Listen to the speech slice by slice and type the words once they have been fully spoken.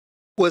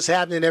What's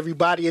happening,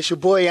 everybody? It's your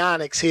boy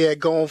Onyx here at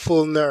Going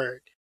Full Nerd.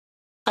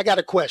 I got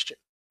a question.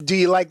 Do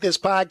you like this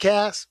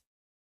podcast?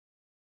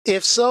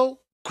 If so,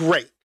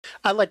 great.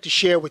 I'd like to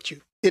share with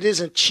you. It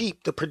isn't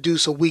cheap to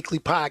produce a weekly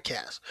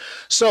podcast,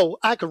 so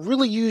I could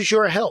really use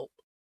your help.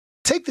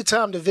 Take the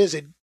time to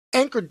visit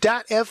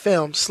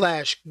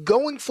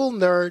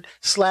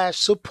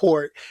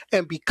anchor.fm/goingfullnerd/support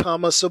and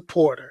become a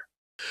supporter.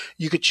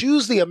 You could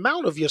choose the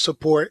amount of your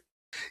support,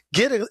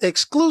 get an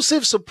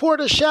exclusive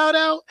supporter shout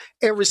out,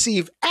 and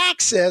receive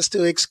access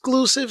to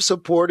exclusive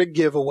supporter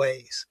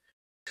giveaways.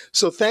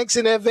 So thanks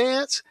in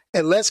advance,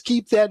 and let's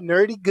keep that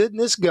nerdy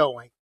goodness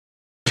going.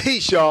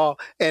 Peace, y'all,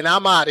 and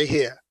I'm out of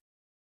here.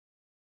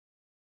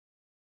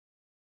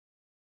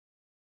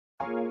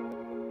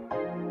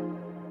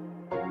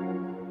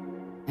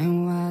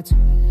 And why to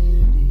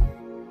LA with it?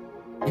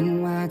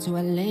 And why to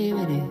LA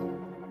with it?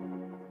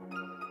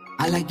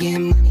 I like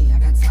getting money, I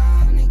got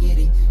time to get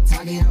it.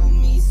 Target on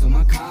me, so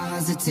my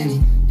car's a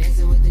tenant.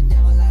 Dancing with the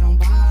devil, I don't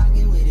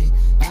bargain with it.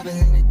 Bobbing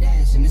in the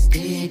dash, and the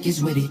stick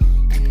is with it.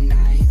 And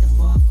I hit the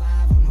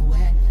 4-5 on the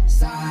west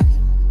side.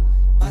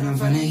 But I'm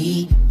from the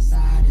east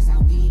side, this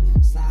how we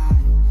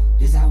slide.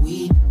 This how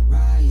we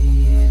ride,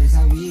 yeah, this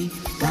how we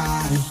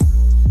ride.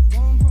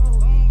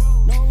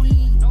 No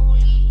lead,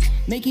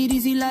 make it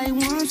easy like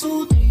 1,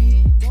 2,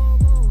 3.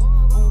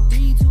 On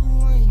 3, 2,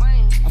 1.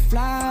 I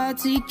fly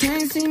till you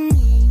can't see me.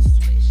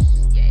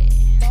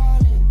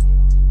 Ballin'.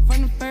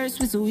 From the first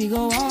whistle, we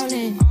go all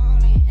in.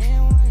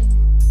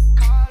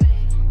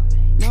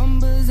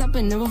 Numbers up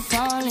and never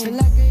falling. Feel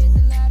like I hit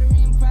the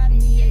lottery, I'm proud of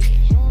me, yeah.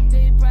 No one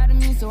baby proud of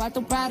me, so I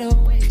throw pride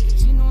away.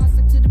 She know I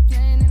stuck to the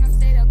plan and I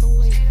stayed out the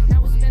way.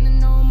 Now we're spending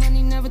no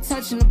money, never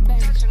touching the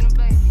bank. Just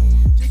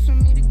for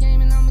me the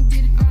game and I'ma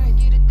get it done.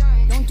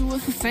 Don't do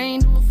it for fame,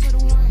 do it for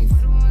the ones.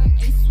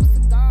 Ace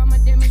with cigar, my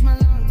damage, my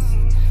lungs.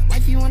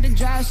 Wifey want to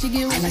drive, she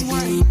get what she want.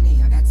 Money,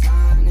 I got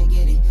time to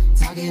get it.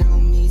 Target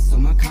on me, so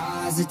my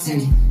car's a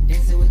tenant.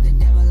 Dancing with the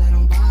devil, I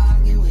don't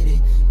bargain with it.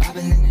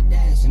 Bobbing in the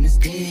dash, and the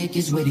stick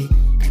is with it.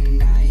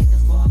 And I hit the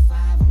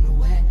 4-5 on the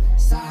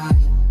west side.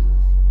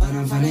 But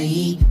I'm from the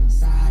east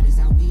side, this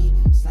how we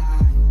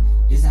slide.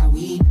 This how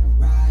we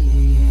ride,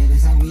 yeah,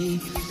 this how we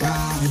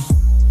ride.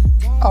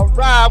 All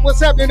right, what's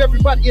happening,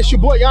 everybody? It's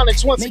your boy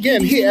Onyx once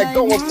again here at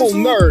Going Full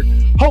Nerd.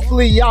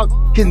 Hopefully, y'all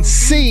can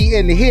see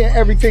and hear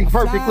everything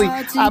perfectly.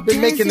 I've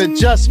been making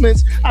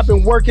adjustments. I've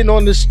been working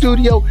on the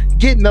studio,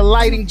 getting the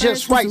lighting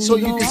just right so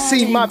you can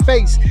see my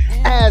face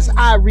as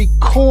I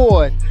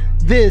record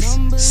this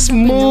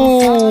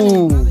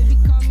smooth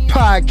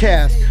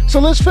podcast.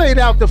 So let's fade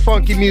out the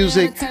funky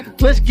music.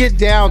 Let's get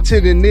down to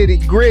the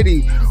nitty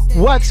gritty.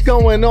 What's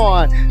going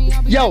on?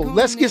 Yo,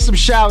 let's get some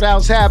shout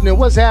outs happening.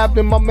 What's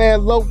happening, my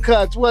man Low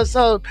Cuts? What's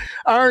up,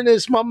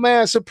 Ernest, my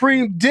man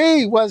Supreme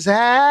D? What's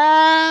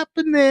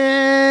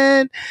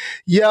happening?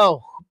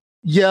 Yo,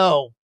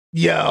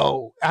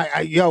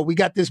 we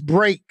got this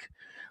break.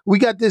 We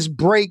got this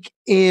break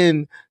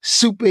in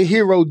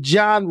superhero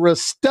genre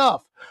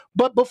stuff.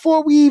 But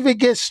before we even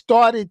get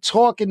started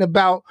talking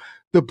about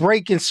the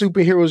break in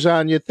superhero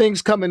genre,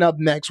 things coming up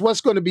next, what's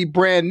going to be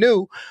brand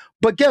new.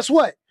 But guess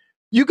what?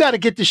 You got to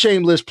get the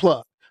shameless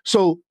plug.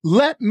 So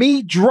let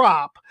me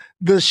drop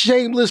the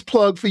shameless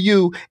plug for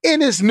you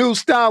in its new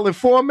style and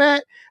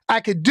format.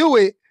 I could do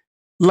it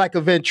like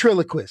a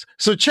ventriloquist.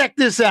 So check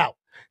this out.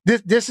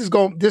 This is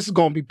going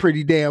to be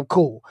pretty damn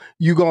cool.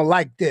 You're going to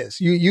like this.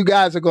 You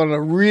guys are going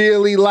to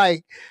really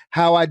like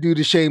how I do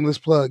the shameless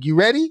plug. You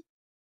ready?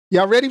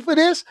 Y'all ready for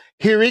this?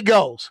 Here it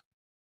goes.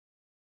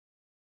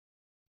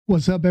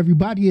 What's up,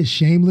 everybody? It's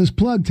shameless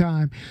plug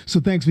time. So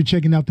thanks for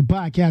checking out the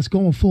podcast,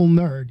 Going Full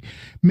Nerd.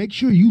 Make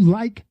sure you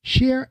like,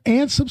 share,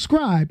 and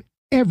subscribe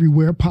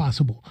everywhere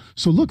possible.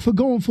 So look for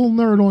Going Full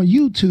Nerd on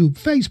YouTube,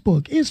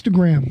 Facebook,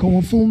 Instagram,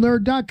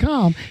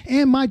 goingfullnerd.com,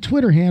 and my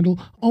Twitter handle,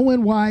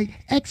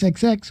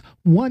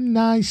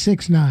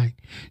 ONYXXX1969.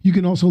 You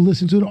can also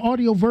listen to the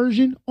audio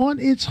version on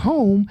its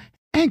home,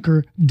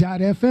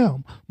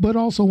 Anchor.fm, but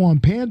also on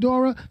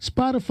Pandora,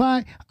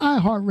 Spotify,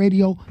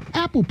 iHeartRadio,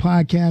 Apple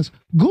Podcasts,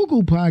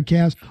 Google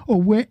Podcasts,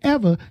 or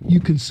wherever you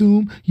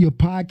consume your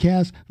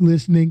podcast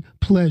listening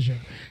pleasure.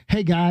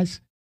 Hey guys,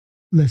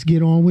 let's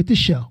get on with the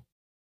show.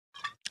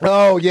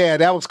 Oh yeah,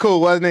 that was cool,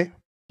 wasn't it?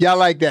 Y'all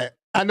like that?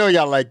 I know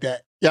y'all like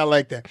that. Y'all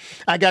like that.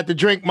 I got to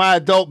drink my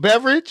adult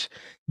beverage,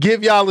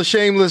 give y'all a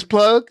shameless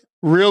plug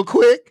real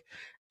quick.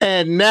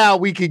 And now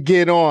we could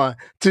get on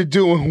to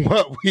doing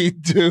what we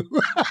do.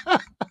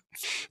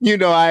 You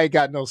know, I ain't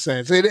got no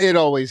sense. It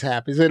always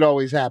happens. It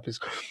always happens.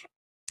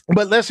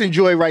 But let's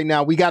enjoy right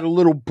now. We got a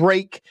little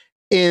break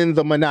in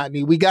the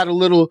monotony. We got a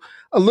little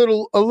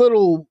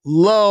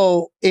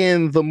lull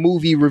in the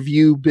movie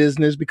review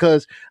business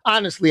because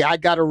honestly, I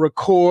got to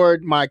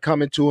record my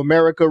Coming to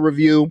America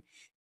review.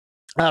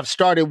 I've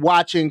started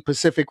watching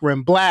Pacific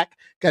Rim Black.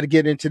 Got to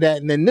get into that.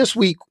 And then this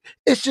week,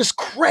 it's just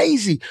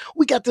crazy.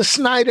 We got the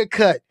Snyder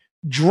Cut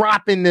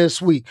dropping this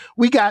week.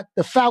 We got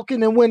the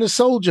Falcon and Winter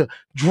Soldier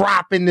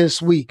dropping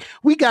this week.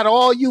 We got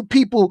all you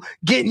people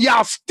getting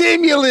y'all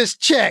stimulus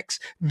checks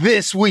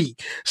this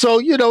week. So,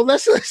 you know,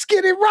 let's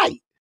get it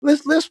right.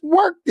 Let's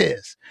work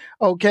this.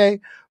 Okay.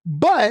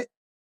 But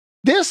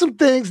there's some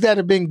things that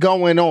have been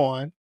going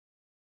on,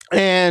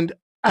 and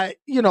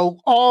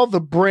all the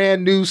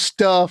brand new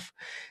stuff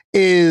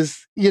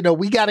is,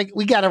 we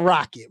gotta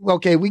rock it.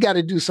 Okay, we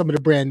gotta do some of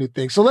the brand new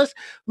things. So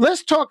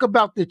let's talk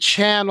about the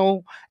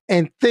channel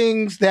and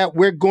things that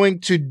we're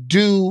going to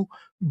do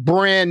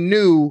brand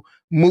new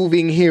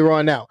moving here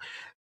on out.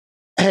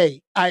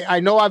 Hey, I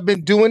know I've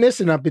been doing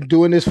this, and I've been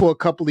doing this for a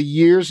couple of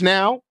years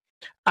now.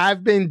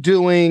 I've been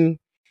doing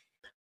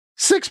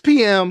 6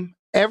 p.m.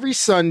 every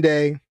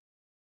Sunday,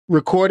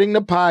 recording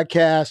the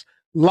podcast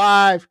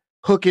live,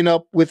 hooking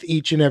up with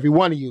each and every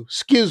one of you.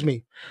 Excuse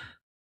me.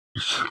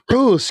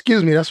 Oh,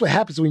 excuse me. That's what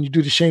happens when you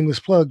do the shameless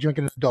plug,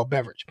 drinking an adult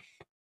beverage.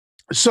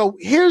 So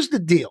here's the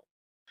deal.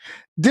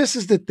 This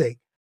is the thing.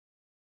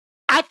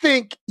 I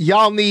think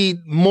y'all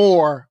need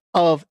more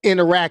of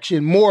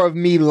interaction, more of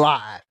me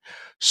live.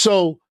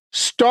 So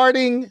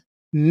starting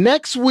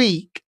next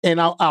week,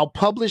 and I'll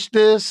publish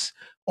this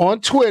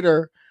on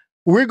Twitter,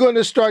 we're going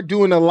to start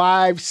doing a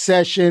live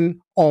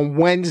session on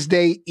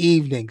Wednesday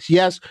evenings.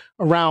 Yes,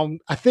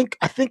 around, I think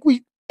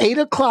we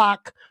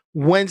 8:00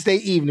 Wednesday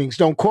evenings.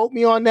 Don't quote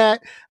me on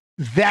that.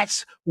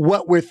 That's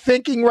what we're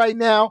thinking right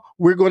now.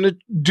 We're going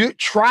to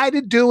try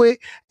to do it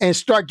and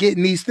start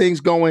getting these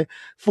things going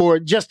for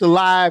just a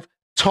live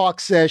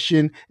talk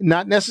session,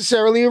 not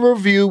necessarily a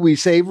review. We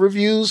save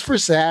reviews for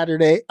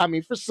Sunday,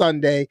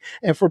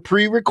 and for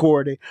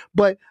pre-recording.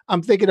 But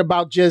I'm thinking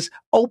about just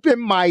open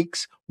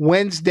mics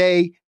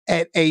Wednesday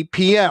at 8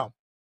 p.m.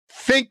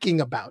 Thinking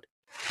about it.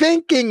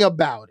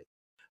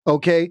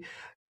 Okay.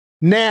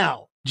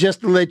 Now,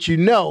 just to let you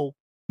know,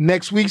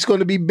 next week's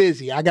going to be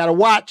busy. I got to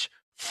watch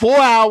 4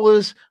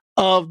 hours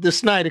of the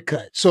Snyder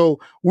Cut. So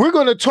we're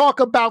going to talk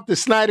about the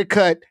Snyder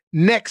Cut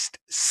next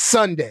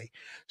Sunday.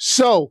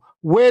 So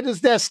where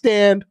does that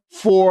stand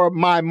for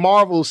my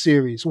Marvel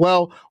series?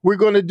 Well, we're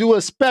going to do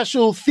a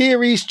special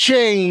theories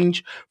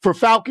change for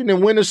Falcon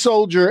and Winter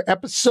Soldier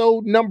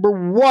episode number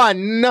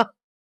 1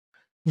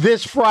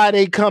 this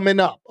Friday coming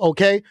up.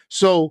 Okay.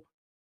 So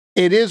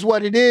it is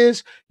what it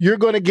is. You're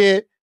going to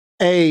get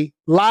a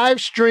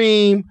live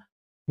stream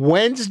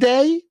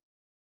Wednesday,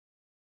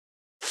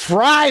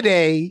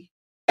 Friday,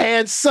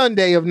 and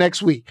Sunday of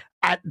next week.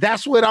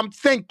 That's what I'm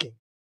thinking.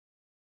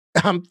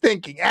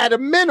 At a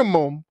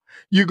minimum,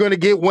 you're going to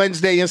get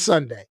Wednesday and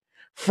Sunday.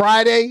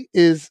 Friday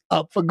is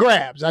up for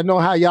grabs. I know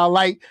how y'all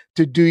like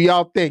to do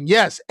y'all thing.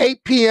 Yes,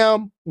 8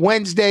 p.m.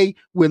 Wednesday,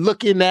 we're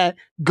looking at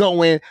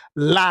going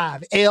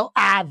live.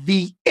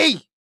 Live.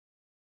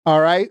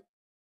 All right.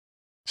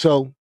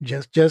 So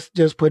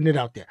just putting it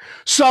out there.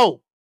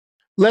 So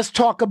let's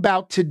talk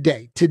about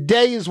today.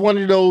 Today is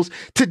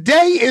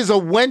a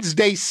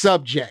Wednesday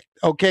subject.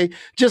 Okay.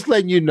 Just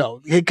letting you know,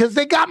 because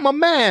they got my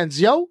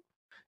mans, yo.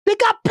 They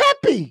got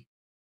Pepe.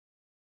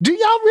 Do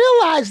y'all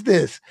realize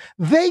this?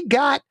 They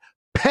got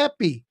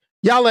Pepe.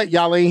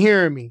 Y'all ain't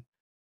hearing me.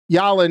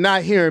 Y'all are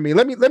not hearing me.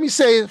 Let me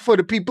say it for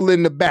the people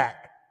in the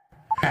back.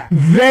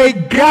 They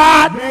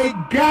got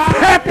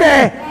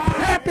Pepe.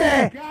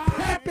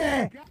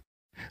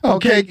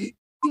 Okay.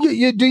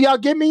 Do y'all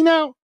get me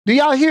now? Do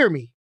y'all hear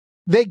me?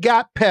 They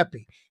got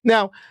Pepe.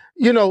 Now,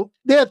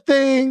 there are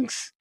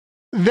things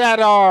that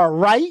are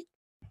right.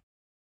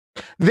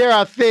 There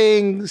are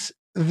things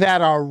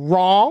that are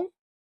wrong.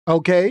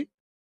 Okay.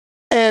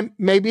 And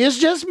maybe it's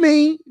just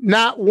me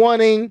not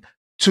wanting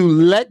to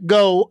let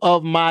go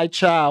of my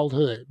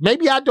childhood.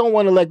 Maybe I don't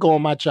want to let go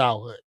of my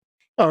childhood.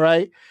 All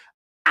right.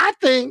 I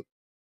think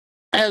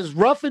as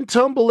rough and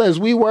tumble as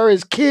we were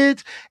as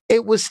kids,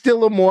 it was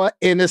still a more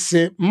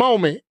innocent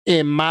moment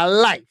in my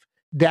life.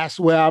 That's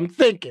where I'm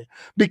thinking.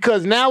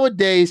 Because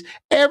nowadays,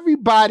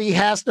 everybody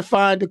has to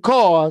find a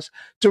cause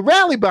to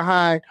rally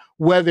behind,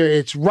 whether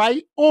it's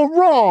right or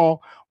wrong.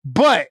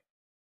 But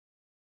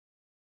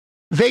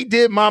they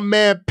did my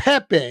man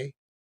Pepe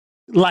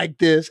like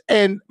this.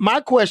 And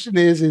my question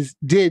is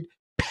did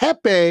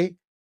Pepe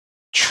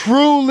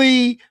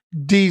truly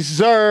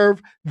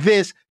deserve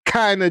this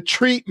kind of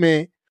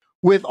treatment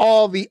with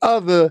all the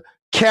other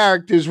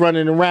characters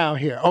running around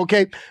here?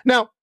 Okay.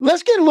 Now,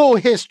 let's get a little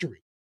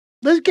history.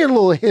 Let's get a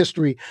little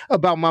history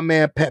about my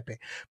man Pepe.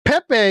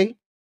 Pepe,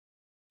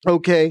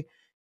 okay,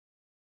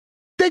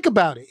 think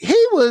about it. He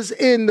was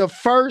in the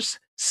first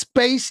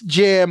Space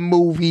Jam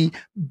movie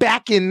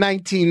back in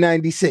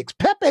 1996.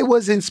 Pepe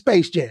was in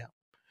Space Jam.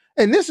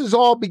 And this is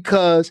all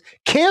because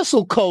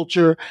cancel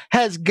culture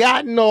has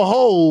gotten a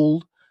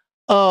hold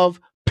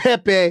of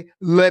Pepe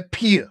Le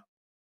Pew.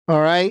 All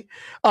right.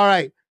 All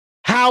right.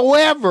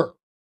 However,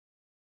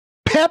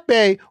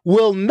 Pepe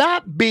will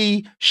not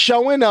be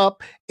showing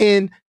up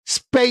in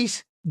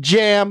Space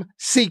Jam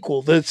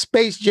sequel, the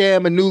Space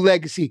Jam: A New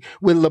Legacy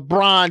with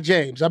LeBron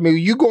James. I mean,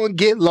 you going to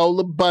get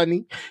Lola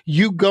Bunny,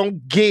 you going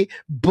to get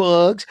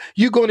Bugs,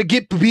 you going to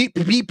get Porky,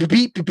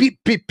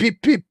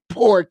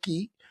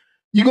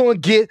 you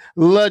going to get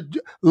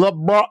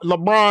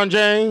LeBron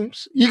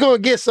James, you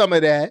going to get some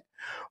of that,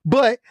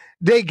 but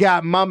they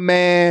got my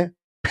man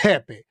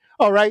Pepe.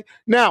 All right.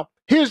 Now,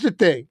 here's the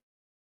thing.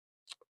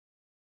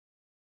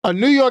 a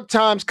New York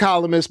Times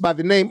columnist by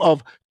the name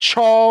of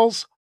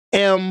Charles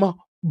M.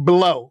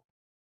 Blow.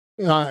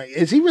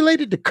 Is he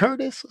related to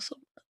Curtis or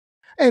something?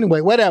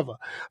 Anyway, whatever.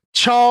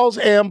 Charles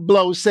M.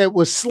 Blow said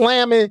was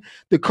slamming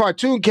the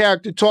cartoon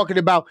character, talking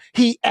about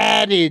he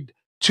added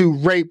to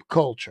rape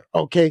culture.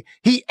 Okay.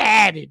 He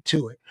added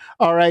to it.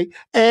 All right.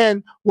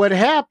 And what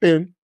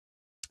happened,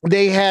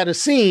 they had a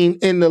scene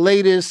in the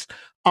latest,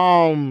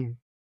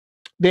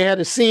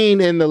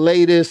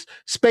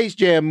 Space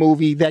Jam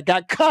movie that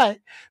got cut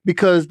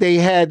because they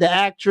had the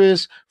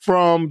actress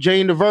from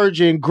Jane the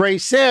Virgin,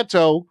 Grace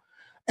Santo,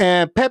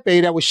 and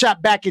Pepe that was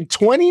shot back in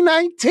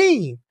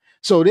 2019.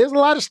 So there's a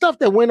lot of stuff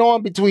that went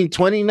on between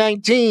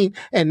 2019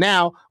 and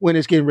now when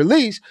it's getting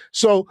released.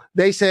 So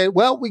they said,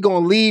 well, we're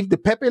going to leave the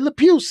Pepe Le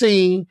Pew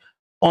scene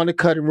on the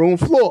cutting room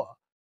floor.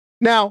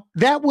 Now,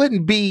 that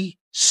wouldn't be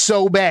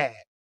so bad,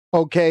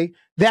 okay?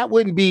 That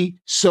wouldn't be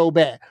so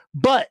bad.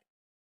 But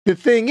the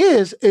thing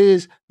is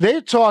they're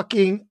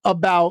talking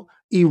about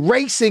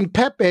erasing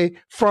Pepe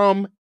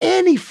from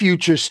any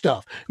future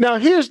stuff. Now,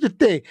 here's the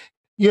thing.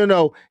 You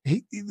know,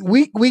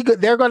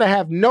 they're going to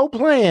have no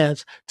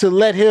plans to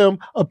let him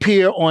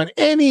appear on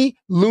any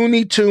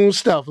Looney Tunes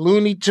stuff.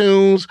 Looney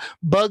Tunes,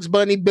 Bugs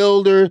Bunny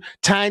Builder,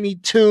 Tiny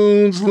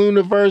Toons,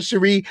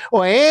 Looniversary,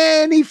 or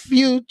any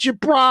future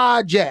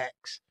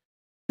projects.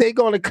 They're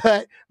going to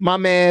cut my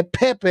man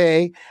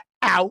Pepe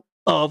out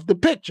of the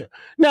picture.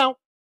 Now,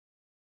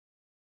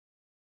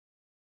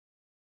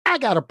 I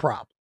got a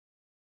problem.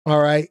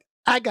 All right?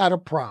 I got a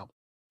problem.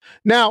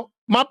 Now,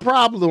 my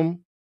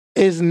problem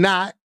is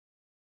not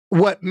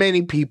what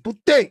many people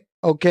think,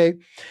 okay?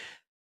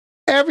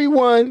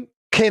 Everyone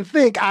can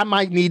think I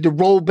might need to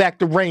roll back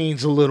the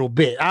reins a little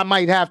bit. I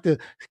might have to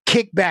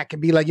kick back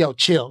and be like, yo,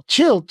 chill,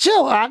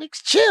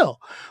 Onyx, chill.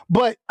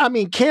 But, I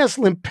mean,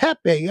 canceling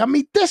Pepe, I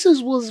mean,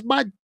 was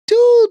my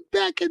dude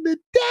back in the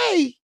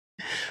day.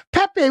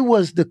 Pepe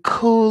was the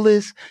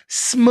coolest,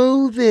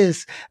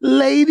 smoothest,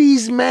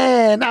 ladies'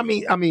 man. I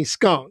mean,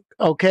 skunk,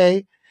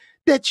 okay?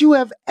 That you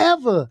have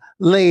ever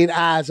laid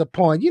eyes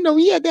upon. You know,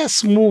 he had that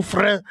smooth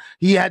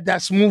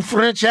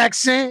French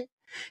accent.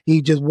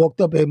 He just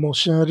walked up, hey, mon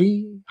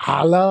chéri,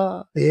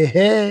 holla,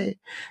 hey,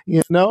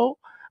 you know?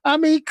 I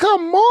mean,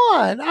 come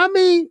on. I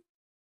mean,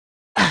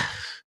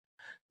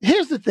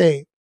 here's the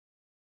thing.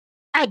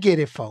 I get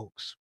it,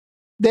 folks.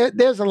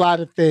 There's a lot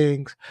of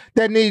things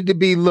that need to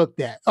be looked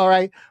at, all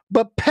right?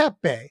 But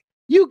Pepe,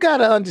 you got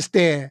to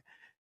understand,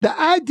 the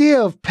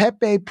idea of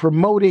Pepe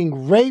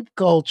promoting rape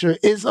culture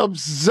is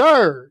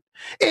absurd.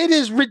 It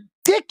is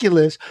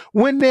ridiculous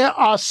when there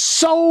are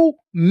so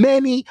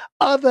many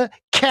other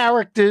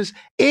characters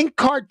in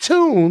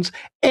cartoons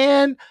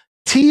and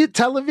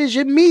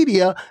television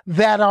media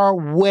that are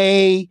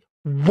way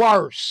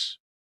worse.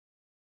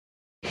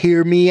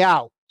 Hear me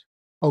out,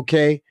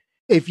 okay?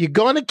 If you're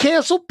going to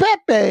cancel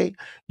Pepe,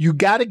 you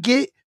got to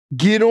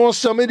get on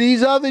some of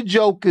these other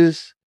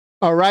jokers,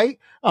 all right?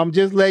 I'm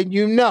just letting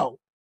you know.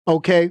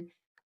 Okay,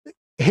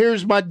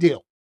 here's my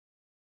deal.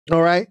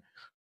 All right.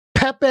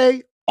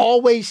 Pepe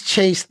always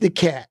chased the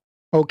cat.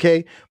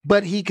 Okay.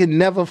 But he could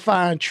never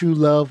find true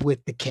love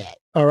with the cat.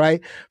 All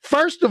right.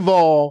 First of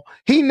all,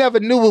 he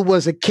never knew it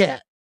was a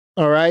cat.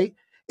 All right.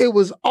 It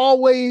was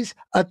always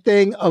a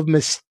thing of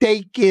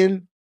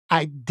mistaken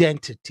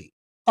identity.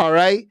 All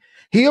right.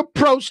 He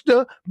approached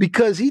her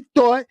because he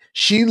thought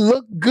she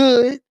looked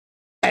good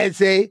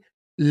as a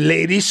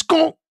lady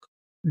skunk.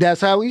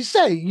 That's how he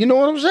say. You know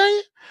what I'm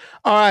saying?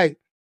 All right.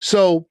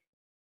 So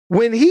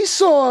when he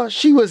saw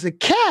she was a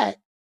cat,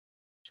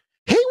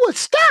 he would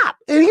stop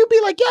and he'd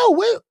be like,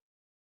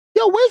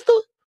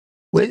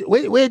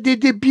 where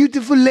did the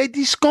beautiful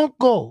lady skunk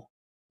go?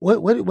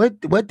 What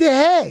the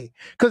heck?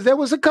 Because there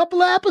was a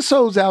couple of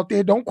episodes out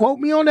there, don't quote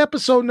me on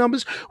episode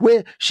numbers,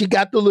 where she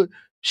got the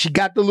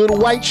little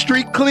white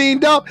streak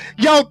cleaned up.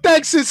 Yo,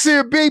 thanks,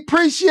 Sincere B.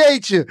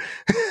 Appreciate you.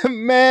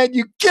 Man,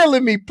 you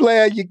killing me,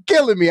 player. You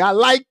killing me. I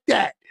like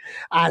that.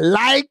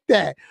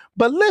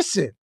 But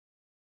listen,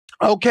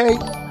 okay?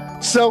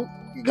 So,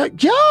 yo,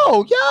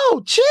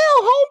 chill,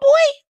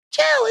 homeboy.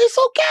 Chill. It's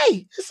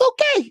okay.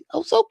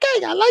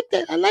 I like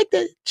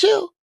that.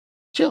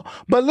 Chill.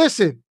 But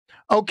listen,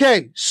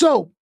 okay,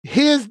 so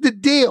here's the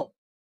deal.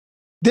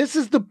 This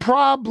is the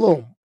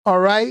problem, all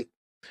right?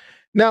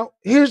 Now,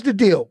 here's the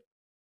deal.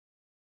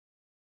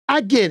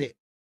 I get it.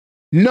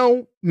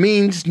 No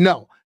means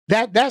no.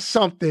 That's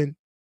something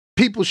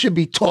people should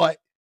be taught,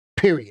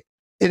 period.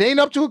 It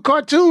ain't up to a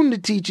cartoon to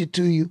teach it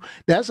to you.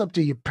 That's up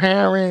to your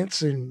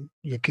parents and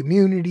your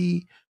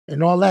community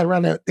and all that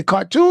around the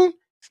cartoon.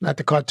 It's not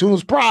the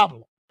cartoon's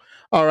problem.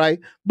 All right.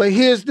 But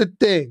here's the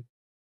thing.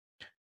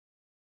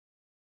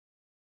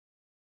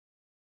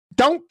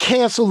 Don't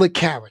cancel the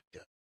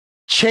character.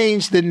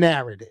 Change the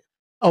narrative.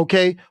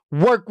 Okay?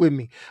 Work with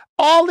me.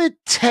 All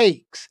it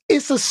takes,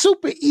 it's a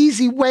super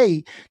easy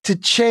way to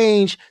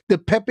change the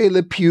Pepe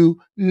Le Pew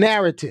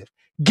narrative.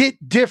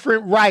 Get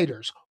different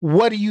writers.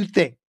 What do you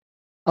think?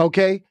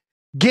 Okay?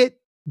 Get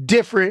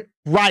different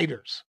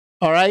writers.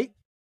 All right?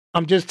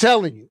 I'm just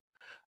telling you.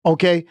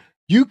 Okay?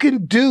 You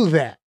can do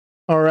that.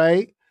 All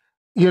right?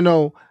 you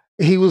know,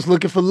 he was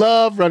looking for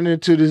love, running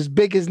into his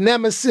biggest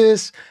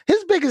nemesis.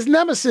 His biggest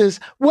nemesis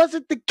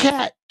wasn't the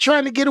cat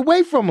trying to get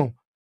away from him.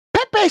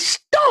 Pepe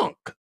stunk.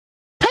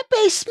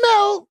 Pepe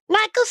smelled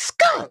like a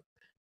skunk.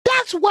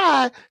 That's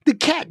why the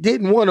cat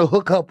didn't want to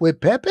hook up with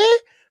Pepe.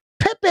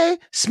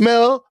 Pepe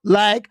smelled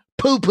like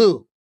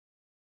poo-poo.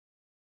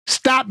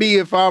 Stop me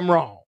if I'm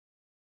wrong.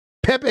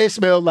 Pepe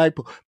smelled like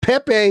poo.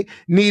 Pepe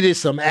needed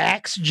some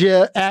Axe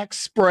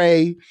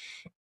spray.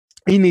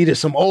 He needed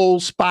some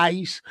Old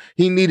Spice.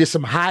 He needed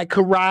some High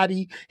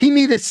Karate. He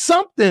needed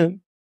something,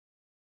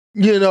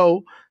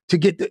 to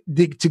get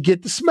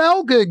the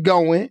smell good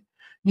going.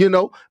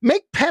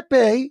 Make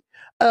Pepe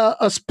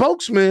a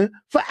spokesman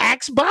for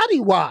Axe body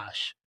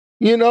wash.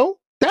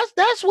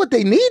 That's what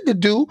they need to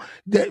do.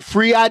 That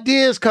free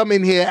ideas come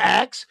in here.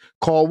 Axe,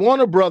 call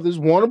Warner Brothers.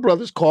 Warner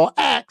Brothers, call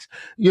Axe.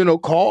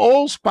 Call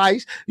Old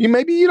Spice.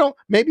 Maybe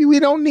we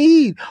don't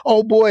need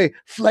old boy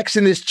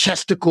flexing his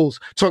chesticles,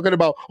 talking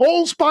about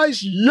Old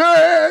Spice.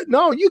 Yeah,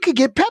 no, you could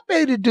get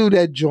Pepe to do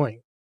that joint.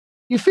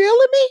 You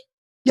feeling me?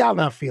 Y'all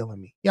not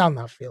feeling me.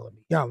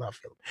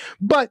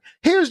 But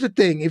here's the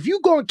thing: if you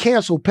gonna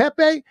cancel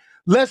Pepe,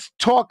 let's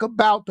talk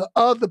about the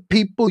other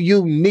people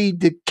you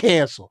need to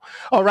cancel.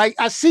 All right.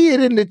 I see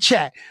it in the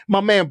chat.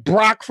 My man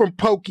Brock from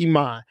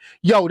Pokemon.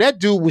 Yo, that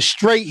dude was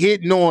straight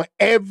hitting on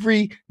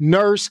every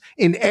nurse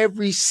in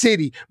every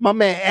city. My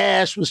man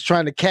Ash was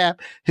trying to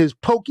cap his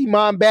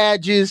Pokemon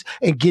badges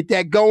and get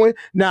that going.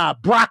 Nah,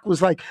 Brock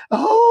was like,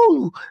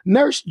 oh,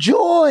 Nurse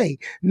Joy.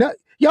 No,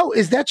 yo,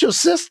 is that your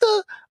sister?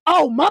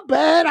 Oh, my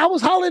bad. I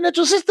was hollering at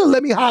your sister.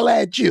 Let me holler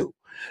at you.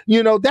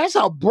 That's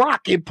how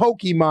Brock in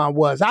Pokemon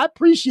was. I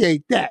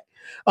appreciate that.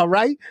 All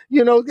right.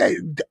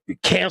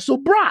 Cancel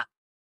Brock.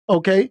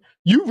 Okay.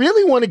 You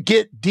really want to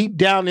get deep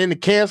down into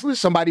canceling?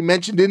 Somebody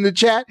mentioned in the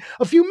chat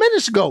a few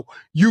minutes ago,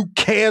 you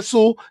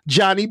cancel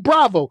Johnny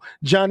Bravo.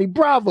 Johnny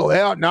Bravo.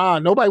 Hell, nah,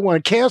 nobody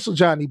want to cancel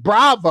Johnny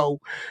Bravo.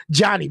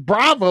 Johnny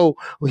Bravo,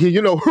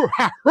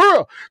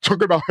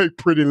 talking about hey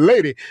pretty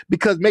lady,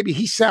 because maybe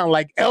he sound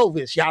like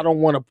Elvis. Y'all don't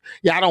want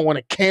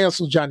to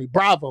cancel Johnny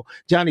Bravo.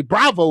 Johnny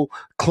Bravo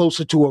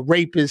closer to a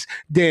rapist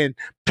than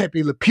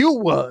Pepe Le Pew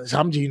was.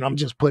 I'm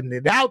just putting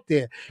it out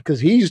there because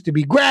he used to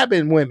be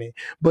grabbing women.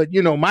 But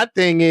my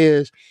thing is,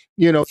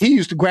 he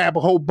used to grab a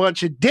whole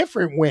bunch of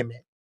different women.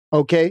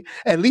 Okay.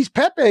 At least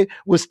Pepe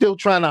was still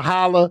trying to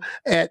holler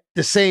at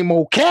the same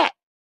old cat.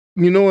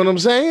 You know what I'm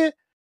saying?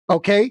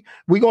 Okay.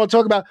 We're going to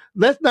talk about,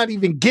 let's not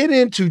even get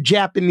into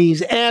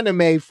Japanese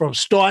anime from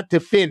start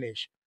to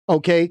finish.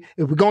 Okay.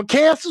 If we're going to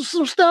cancel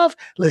some stuff,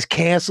 let's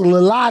cancel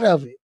a lot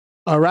of it.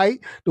 All right.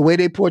 The way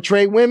they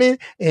portray women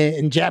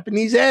in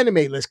Japanese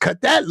anime, let's cut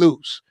that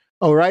loose.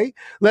 All right.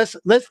 Let's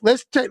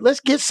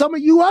get some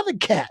of you other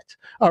cats.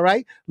 All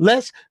right.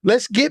 Let's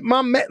get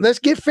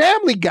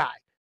Family Guy.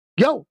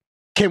 Yo,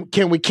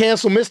 can we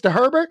cancel Mr.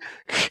 Herbert?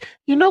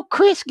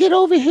 Chris, get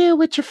over here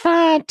with your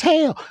fine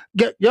tail.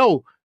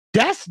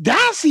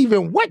 That's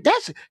even what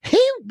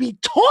he be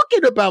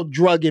talking about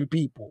drugging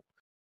people,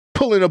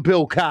 pulling a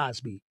Bill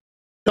Cosby.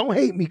 Don't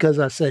hate me because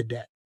I said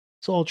that.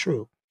 It's all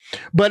true.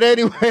 But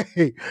anyway,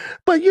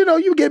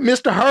 you get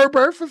Mr.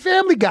 Herbert for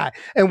Family Guy.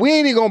 And we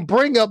ain't even going to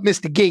bring up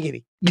Mr.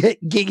 Giggity,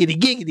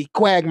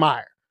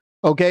 Quagmire.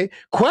 Okay?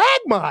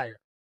 Quagmire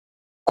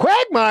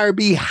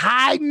be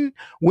hiding.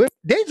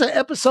 There's an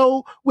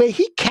episode where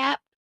he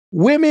capped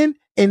women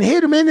and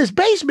hid them in his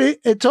basement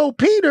and told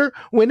Peter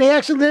when they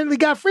accidentally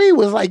got free,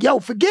 was like, yo,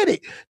 forget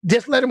it.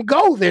 Just let them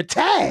go. They're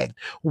tagged.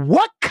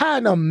 What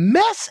kind of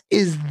mess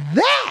is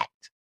that?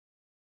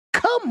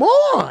 Come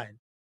on.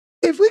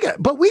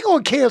 But we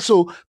gonna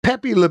cancel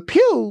Pepe Le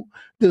Pew,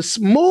 the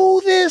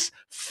smoothest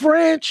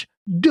French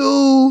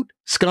dude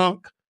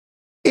skunk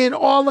in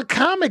all of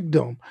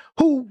comicdom,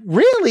 who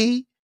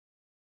really,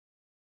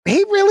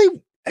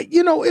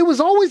 it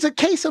was always a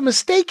case of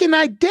mistaken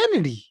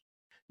identity.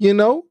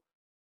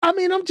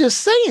 I'm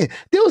just saying,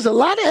 there was a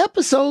lot of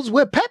episodes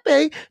where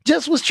Pepe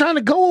just was trying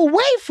to go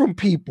away from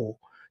people.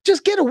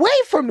 Just get away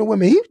from the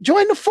women. He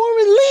joined the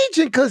Foreign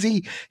Legion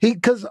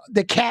because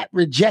the cat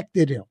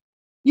rejected him.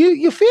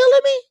 You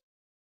feeling me?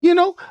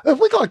 If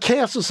we're going to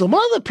cancel some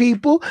other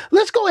people,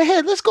 let's go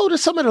ahead. Let's go to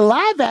some of the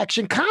live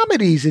action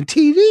comedies and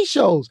TV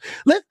shows.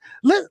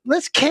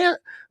 Let's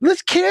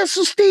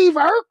cancel Steve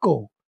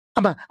Urkel.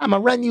 I'm gonna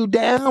run you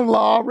down,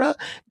 Laura.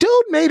 Dude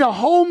made a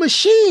whole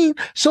machine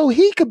so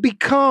he could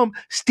become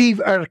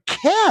Steve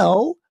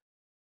Urkel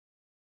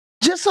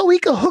just so he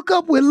could hook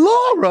up with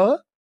Laura.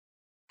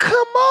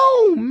 Come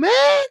on,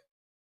 man.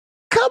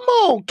 Come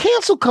on.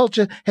 Cancel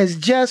culture has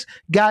just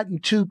gotten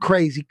too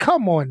crazy.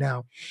 Come on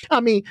now.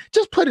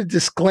 Just put a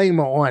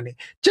disclaimer on it.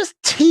 Just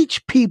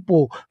teach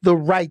people the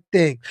right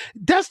thing.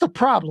 That's the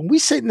problem. We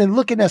sitting and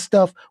looking at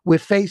stuff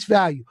with face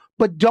value.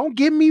 But don't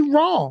get me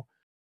wrong.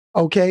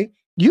 Okay?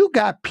 You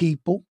got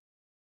people.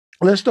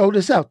 Let's throw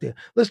this out there.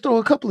 Let's throw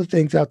a couple of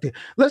things out there.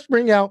 Let's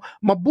bring out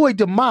my boy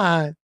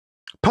Demond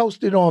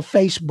posted on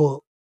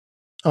Facebook.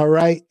 All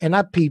right? And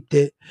I peeped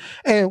it.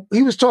 And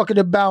he was talking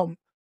about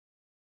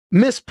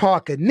Miss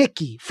Parker,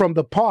 Nikki from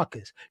the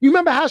Parkers. You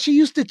remember how she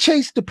used to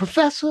chase the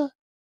professor?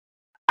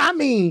 I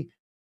mean,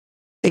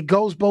 it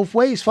goes both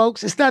ways,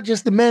 folks. It's not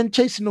just the men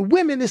chasing the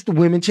women, it's the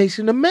women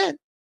chasing the men.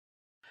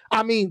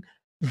 I mean,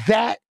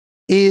 that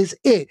is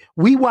it.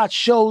 We watch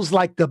shows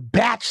like The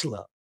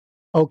Bachelor,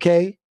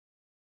 okay?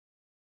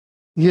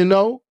 You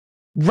know,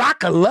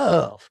 Rock of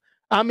Love.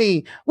 I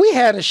mean, we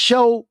had a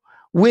show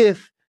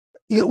with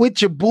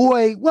your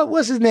boy, what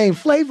was his name?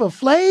 Flavor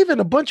Flav,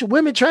 and a bunch of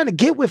women trying to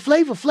get with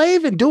Flavor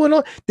Flav and doing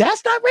all.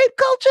 That's not rape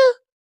culture?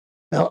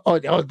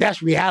 Oh,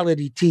 that's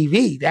reality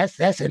TV.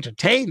 That's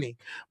entertaining.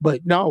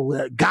 But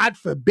no, God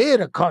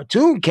forbid a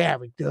cartoon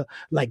character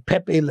like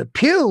Pepe Le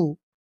Pew,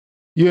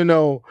 you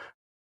know,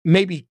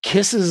 maybe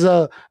kisses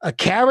a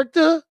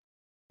character,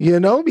 you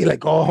know, be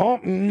like, oh,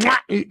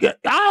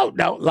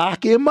 no,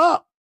 lock him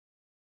up.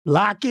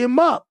 Lock him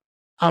up.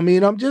 I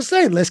mean, I'm just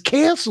saying, let's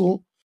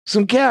cancel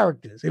some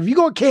characters. If you're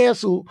going to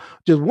cancel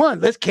just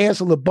one, let's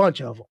cancel a bunch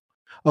of them.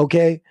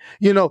 Okay?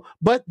 You know,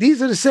 but these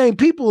are the same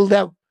people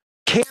that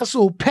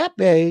canceled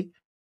Pepe.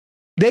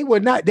 They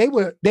weren't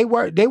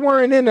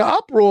in the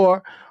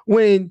uproar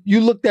when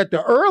you looked at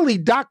the early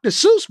Dr.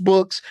 Seuss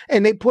books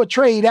and they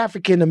portrayed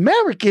African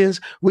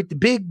Americans with the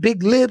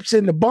big lips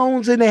and the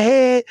bones in the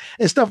head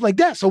and stuff like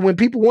that. So when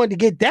people wanted to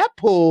get that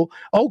pull,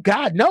 oh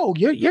God, no,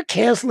 you're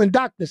canceling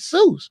Dr.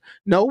 Seuss.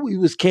 No, we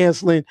was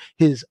canceling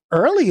his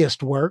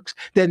earliest works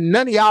that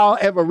none of y'all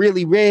ever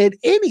really read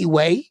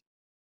anyway,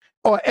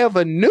 or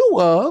ever knew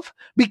of,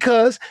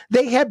 because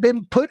they had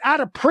been put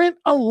out of print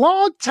a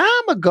long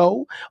time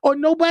ago, or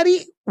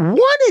nobody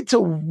wanted to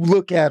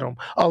look at them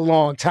a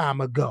long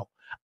time ago.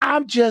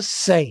 I'm just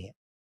saying,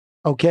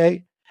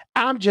 okay?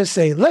 I'm just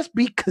saying, let's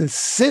be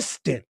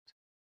consistent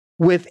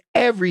with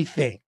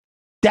everything.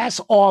 That's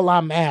all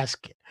I'm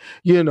asking.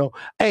 You know,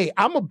 hey,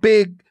 I'm a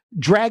big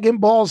Dragon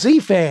Ball Z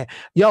fan.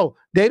 Yo,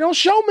 they don't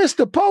show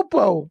Mr.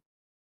 Popo.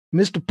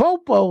 Mr.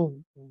 Popo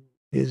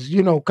is,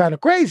 you know, kind of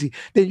crazy.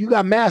 Then you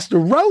got Master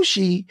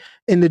Roshi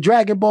in the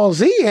Dragon Ball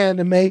Z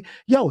anime.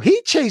 Yo,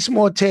 he chased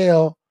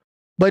Mortel,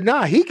 but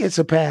nah, he gets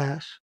a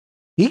pass.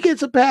 He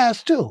gets a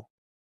pass too.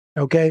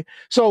 Okay?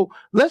 So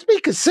let's be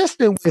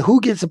consistent with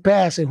who gets a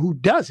pass and who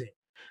doesn't.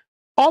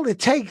 All it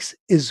takes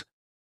is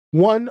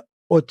one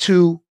or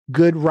two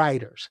good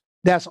writers.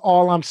 That's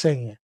all I'm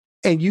saying.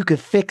 And you can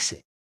fix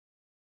it.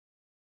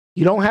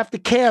 You don't have to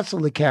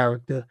cancel the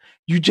character.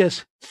 You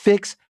just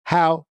fix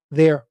how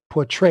they're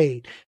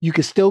portrayed. You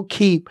can still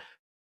keep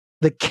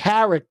the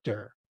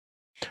character,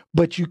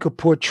 but you could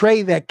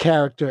portray that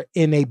character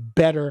in a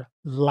better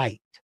light.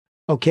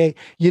 Okay?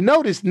 You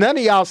notice none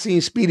of y'all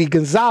seen Speedy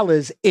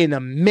Gonzalez in a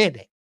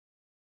minute.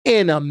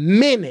 In a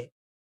minute.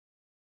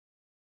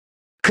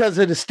 Because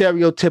of the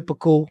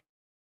stereotypical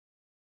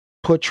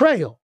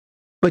portrayal.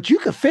 But you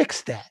can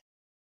fix that.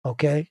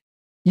 Okay?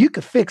 You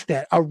can fix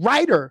that. A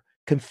writer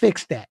can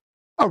fix that.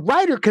 A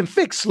writer can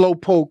fix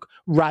Slowpoke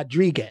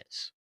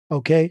Rodriguez.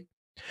 Okay?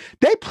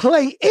 They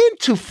play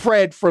into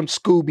Fred from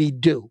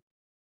Scooby-Doo.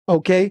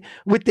 Okay?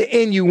 With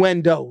the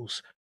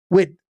innuendos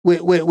with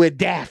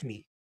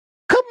Daphne.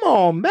 Come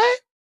on, man.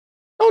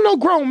 Don't no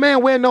grown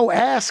man wear no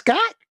ascot.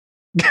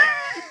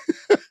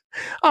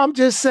 I'm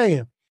just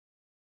saying.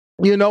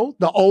 You know,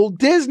 the old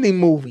Disney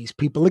movies,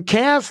 people are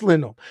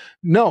canceling them.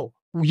 No,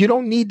 you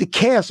don't need to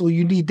cancel.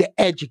 You need to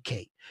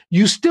educate.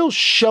 You still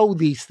show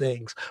these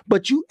things,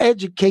 but you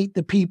educate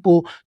the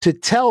people to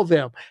tell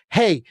them,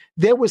 hey,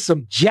 there was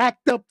some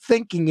jacked up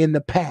thinking in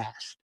the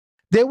past.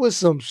 There was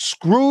some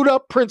screwed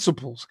up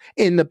principles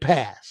in the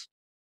past.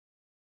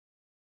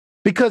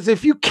 Because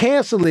if you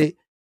cancel it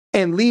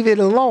and leave it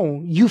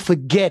alone, you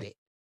forget it.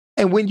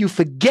 And when you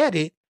forget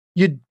it,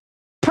 you're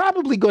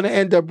probably going to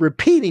end up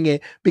repeating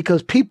it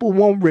because people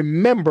won't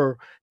remember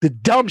the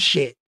dumb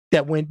shit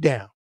that went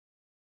down.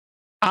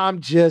 I'm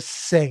just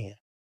saying.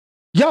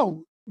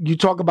 Yo, you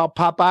talk about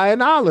Popeye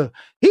and Olive.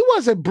 He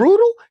wasn't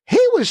brutal. He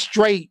was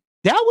straight.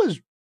 That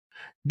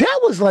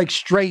was like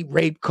straight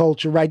rape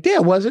culture right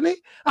there, wasn't it?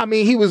 I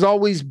mean, he was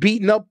always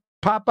beating up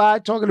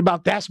Popeye, talking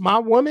about that's my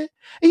woman.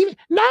 Even,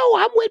 no,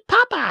 I'm with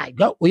Popeye.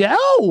 Go,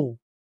 yo,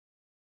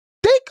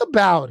 think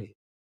about it.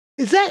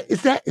 Is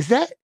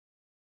that,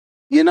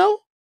 you know?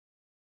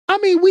 I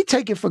mean, we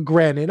take it for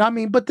granted. I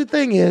mean, but the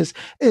thing is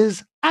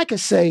I could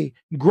say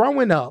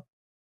growing up,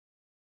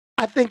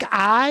 I think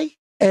I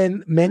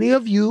and many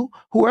of you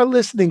who are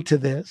listening to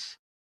this,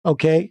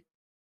 okay,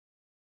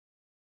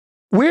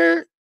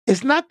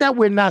 it's not that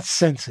we're not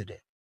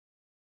sensitive,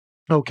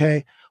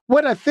 okay?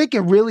 What I think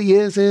it really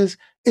is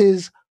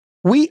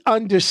we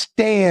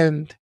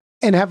understand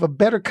and have a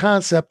better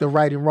concept of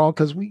right and wrong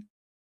because we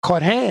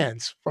caught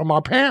hands from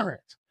our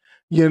parents.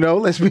 You know,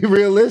 let's be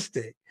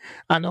realistic.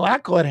 I know I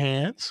caught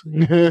hands.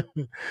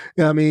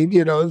 I mean,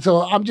 you know,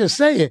 so I'm just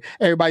saying,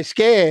 everybody's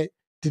scared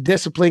to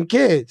discipline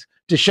kids,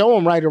 to show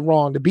them right or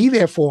wrong, to be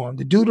there for them,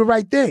 to do the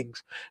right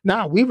things.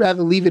 Now, we'd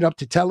rather leave it up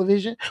to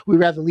television. We'd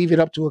rather leave it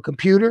up to a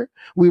computer.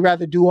 We'd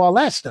rather do all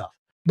that stuff.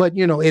 But,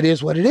 you know, it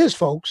is what it is,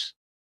 folks.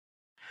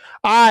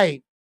 All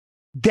right,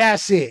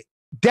 that's it.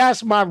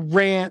 That's my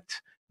rant.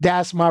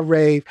 That's my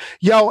rave.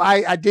 Yo,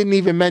 I didn't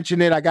even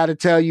mention it. I got to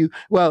tell you.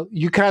 Well,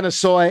 you kind of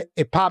saw it.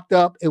 It popped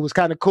up. It was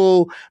kind of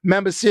cool.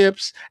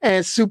 Memberships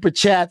and super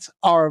chats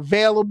are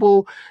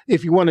available.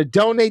 If you want to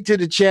donate to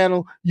the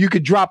channel, you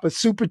could drop a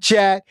super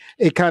chat.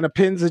 It kind of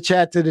pins the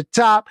chat to the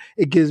top.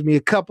 It gives me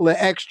a couple of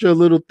extra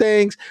little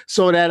things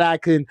so that I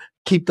can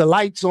keep the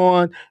lights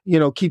on,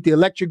 keep the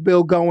electric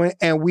bill going,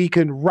 and we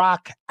can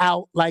rock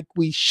out like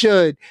we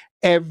should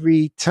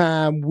every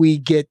time we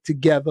get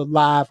together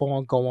live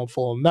on Going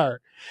Full Nerd.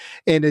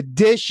 In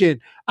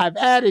addition, I've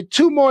added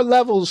 2 more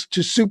levels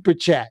to Super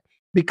Chat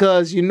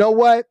because you know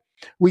what?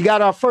 We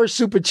got our first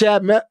Super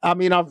Chat.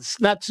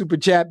 Not Super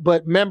Chat,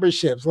 but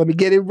memberships. Let me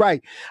get it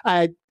right.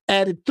 I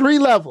added 3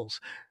 levels.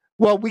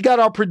 Well, we got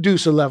our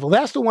producer level.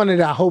 That's the one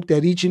that I hope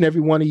that each and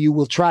every one of you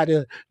will try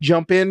to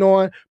jump in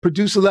on.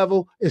 Producer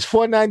level is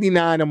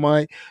 $4.99 a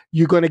month.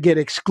 You're going to get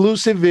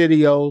exclusive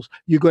videos.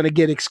 You're going to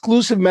get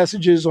exclusive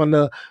messages on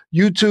the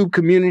YouTube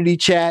community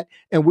chat.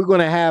 And we're going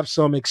to have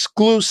some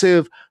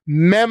exclusive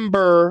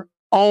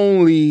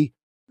member-only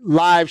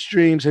live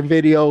streams and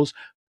videos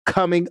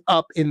coming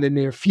up in the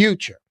near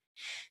future.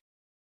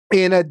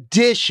 In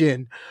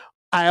addition,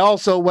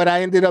 what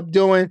I ended up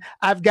doing,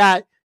 I've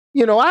got,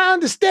 I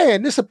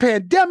understand this is a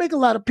pandemic. A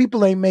lot of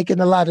people ain't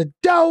making a lot of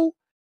dough.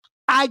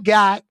 I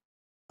got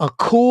a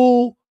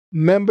cool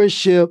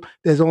membership.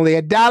 There's only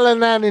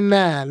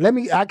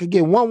 $1.99. I could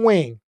get 1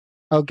 wing.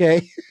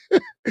 Okay.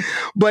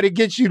 But it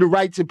gets you the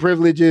rights and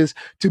privileges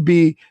to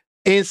be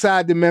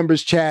inside the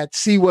members chat,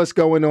 see what's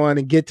going on,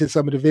 and get to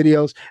some of the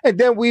videos. And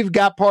then we've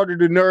got part of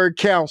the Nerd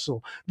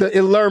Council, the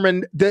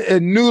Illuminati,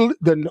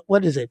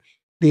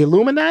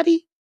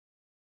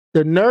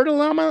 the Nerd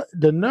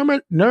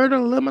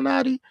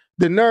Illuminati,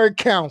 the Nerd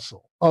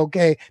Council.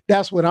 Okay,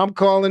 that's what I'm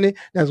calling it.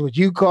 That's what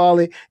you call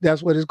it.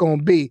 That's what it's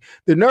gonna be.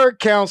 The Nerd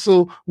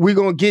Council. We're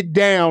gonna get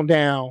down,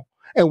 and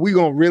we're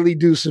gonna really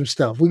do some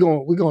stuff. We're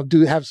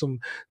gonna have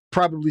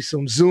probably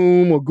some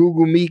Zoom or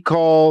Google Meet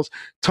calls,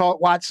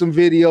 watch some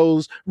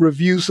videos,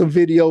 review some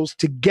videos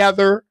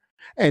together,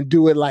 and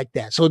do it like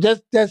that. So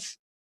that's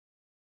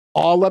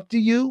all up to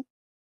you.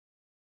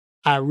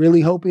 I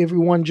really hope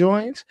everyone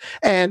joins.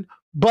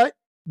 But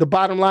the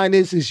bottom line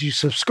is you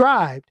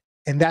subscribed,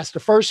 and that's the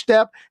first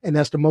step, and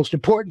that's the most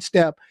important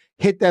step.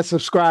 Hit that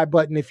subscribe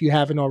button if you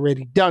haven't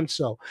already done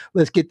so.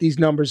 Let's get these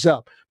numbers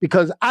up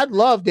because I'd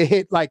love to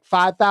hit like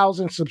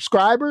 5,000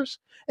 subscribers.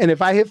 And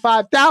if I hit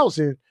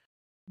 5,000,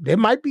 there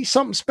might be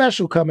something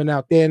special coming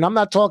out there. And I'm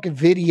not talking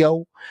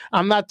video.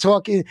 I'm not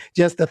talking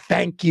just a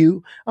thank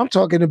you. I'm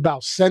talking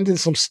about sending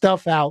some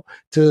stuff out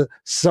to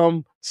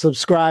some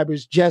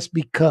subscribers just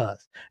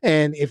because.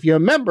 And if you're a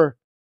member,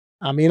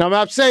 I'm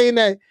not saying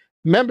that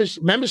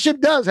membership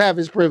does have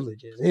its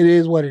privileges. It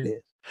is what it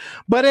is.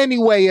 But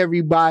anyway,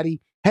 everybody,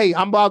 hey,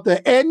 I'm about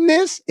to end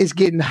this. It's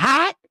getting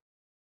hot.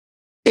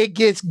 It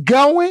gets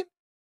going.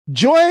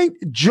 Join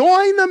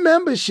the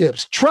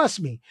memberships. Trust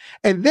me.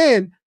 And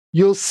then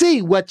you'll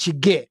see what you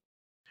get.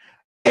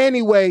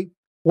 Anyway,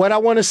 what I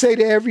want to say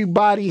to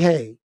everybody,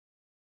 hey,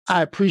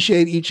 I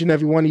appreciate each and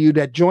every one of you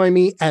that join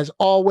me. As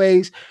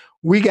always,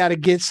 we got to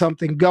get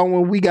something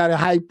going. We got to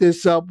hype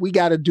this up. We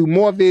got to do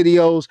more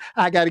videos.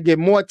 I got to get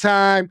more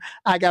time.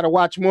 I got to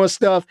watch more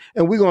stuff.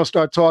 And we're going to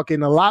start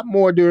talking a lot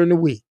more during the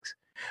weeks.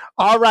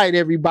 All right,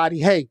 everybody.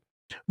 Hey,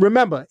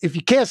 remember, if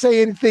you can't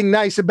say anything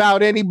nice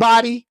about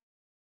anybody,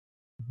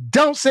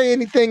 don't say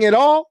anything at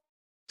all.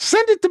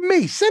 Send it to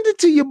me. Send it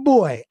to your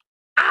boy.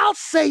 I'll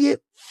say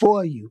it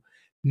for you.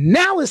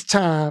 Now it's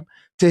time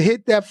to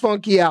hit that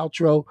funky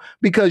outro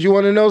because you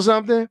want to know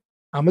something?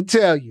 I'm going to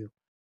tell you.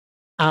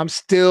 I'm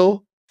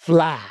still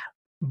fly.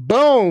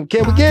 Boom.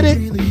 Can we get it?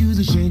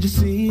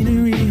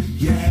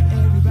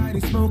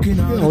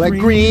 Like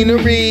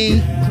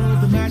greenery.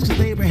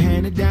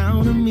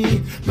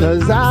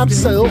 Cause I'm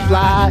so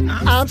fly.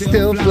 I'm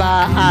still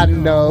fly. I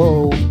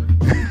know.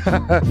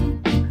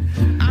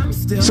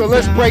 So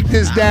let's break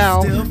this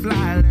down.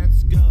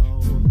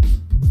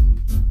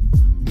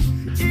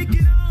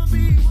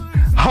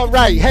 All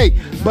right. Hey,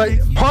 but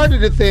part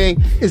of the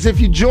thing is if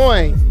you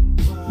join,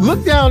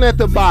 look down at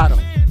the bottom.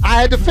 I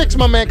had to fix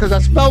my man because I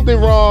spelled it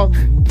wrong.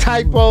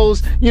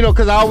 Typos,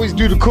 because I always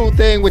do the cool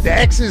thing with the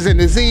X's and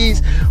the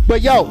Z's.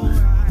 But yo,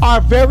 our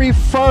very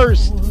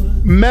first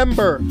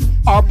member,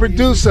 our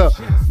producer,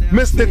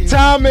 Mr.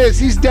 Thomas,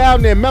 he's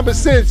down there. Remember,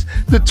 since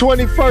the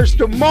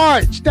 21st of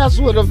March. That's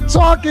what I'm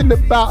talking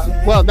about.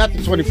 Well, not the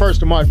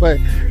 21st of March, but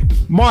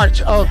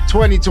March of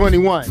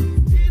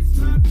 2021.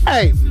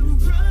 Hey,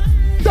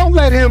 don't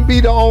let him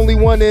be the only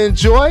one to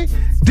enjoy.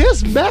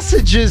 This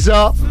message is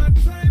up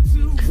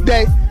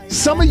that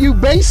some of you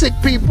basic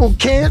people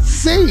can't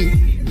see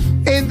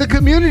in the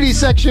community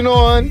section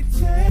on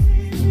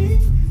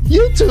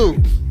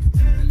YouTube.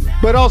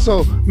 But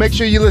also, make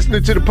sure you're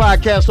listening to the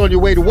podcast on your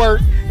way to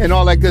work and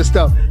all that good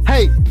stuff.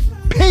 Hey,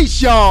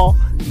 peace, y'all,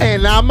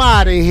 and I'm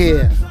out of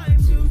here.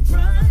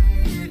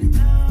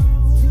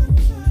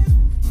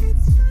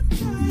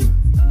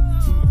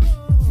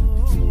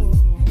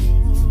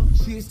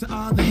 Cheers to all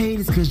all the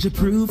haters, cause you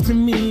proved to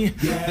me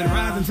that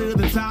rising to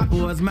the top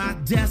was my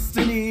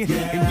destiny.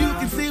 And you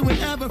can see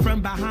whatever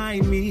from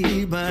behind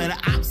me, but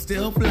I'm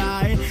still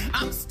fly,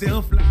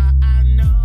 I know.